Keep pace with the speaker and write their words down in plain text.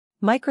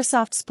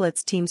Microsoft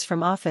splits Teams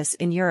from Office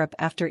in Europe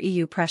after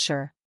EU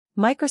pressure.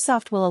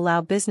 Microsoft will allow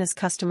business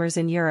customers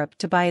in Europe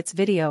to buy its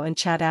video and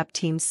chat app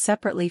Teams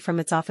separately from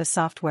its Office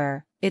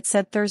software, it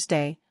said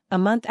Thursday, a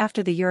month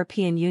after the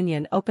European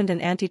Union opened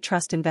an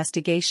antitrust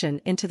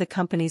investigation into the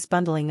company's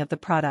bundling of the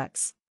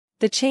products.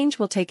 The change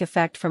will take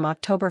effect from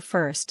October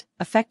 1,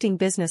 affecting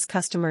business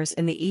customers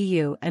in the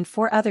EU and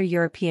 4 other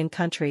European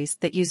countries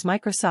that use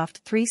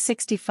Microsoft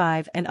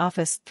 365 and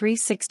Office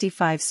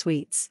 365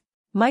 suites.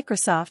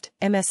 Microsoft,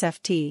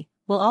 MSFT,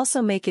 will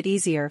also make it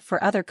easier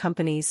for other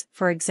companies,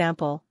 for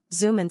example,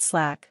 Zoom and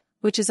Slack,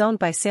 which is owned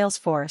by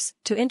Salesforce,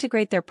 to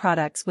integrate their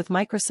products with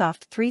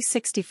Microsoft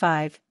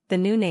 365, the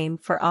new name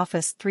for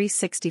Office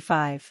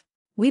 365.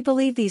 We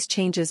believe these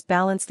changes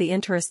balance the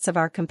interests of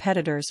our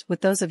competitors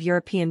with those of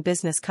European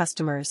business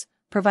customers,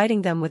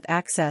 providing them with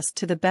access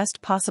to the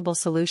best possible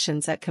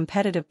solutions at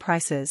competitive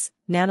prices,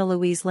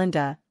 Nanna-Louise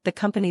Linde, the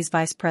company's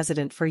vice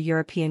president for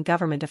European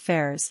government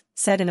affairs,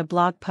 said in a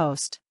blog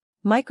post.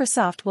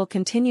 Microsoft will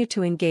continue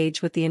to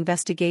engage with the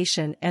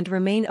investigation and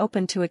remain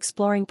open to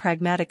exploring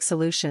pragmatic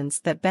solutions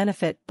that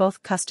benefit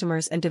both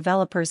customers and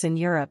developers in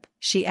Europe,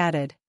 she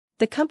added.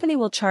 The company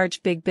will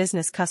charge big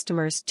business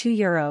customers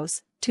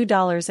 €2,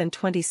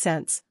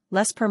 $2.20,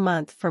 less per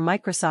month for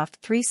Microsoft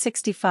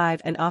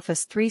 365 and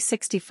Office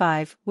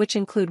 365, which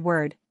include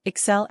Word,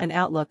 Excel and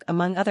Outlook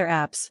among other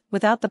apps.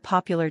 Without the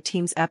popular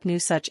Teams app, new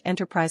such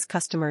enterprise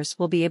customers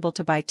will be able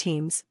to buy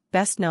Teams,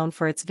 best known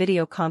for its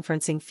video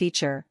conferencing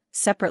feature,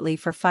 separately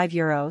for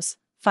 €5,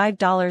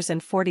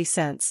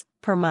 $5.40,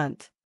 per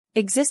month.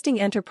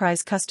 Existing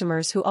enterprise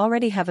customers who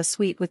already have a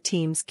suite with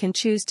Teams can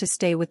choose to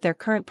stay with their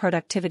current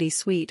productivity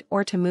suite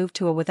or to move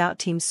to a without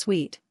Teams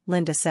suite,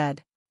 Linde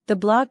said. The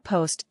blog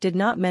post did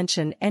not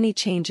mention any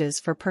changes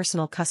for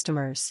personal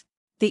customers.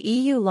 The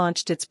EU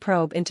launched its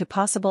probe into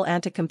possible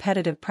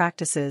anti-competitive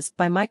practices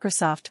by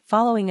Microsoft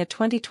following a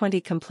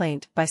 2020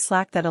 complaint by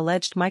Slack that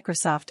alleged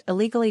Microsoft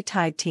illegally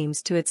tied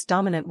Teams to its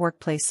dominant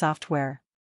workplace software.